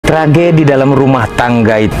Tragedi dalam rumah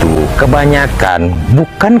tangga itu kebanyakan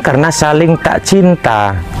bukan karena saling tak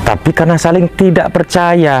cinta, tapi karena saling tidak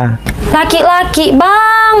percaya. Laki-laki,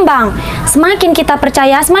 bang, semakin kita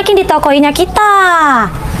percaya, semakin ditokoinya kita.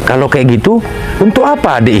 Kalau kayak gitu, untuk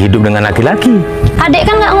apa adik hidup dengan laki-laki? Adek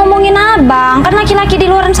kan nggak ngomongin abang, kan laki-laki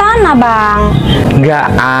di luar sana, bang. Nggak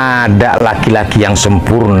ada laki-laki yang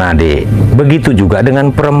sempurna, dek. Begitu juga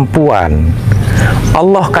dengan perempuan.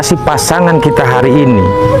 Allah kasih pasangan kita hari ini,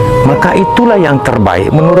 maka itulah yang terbaik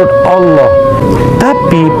menurut Allah.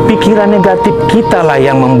 Tapi pikiran negatif kita lah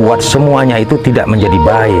yang membuat semuanya itu tidak menjadi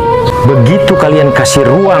baik. Begitu kalian kasih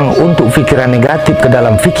ruang untuk pikiran negatif ke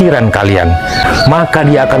dalam pikiran kalian, maka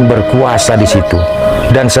dia akan berkuasa di situ.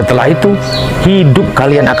 Dan setelah itu, hidup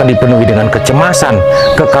kalian akan dipenuhi dengan kecemasan,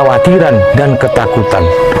 kekhawatiran, dan ketakutan.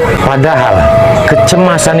 Padahal,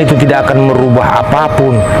 kecemasan itu tidak akan merubah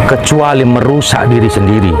apapun kecuali merusak diri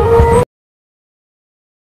sendiri.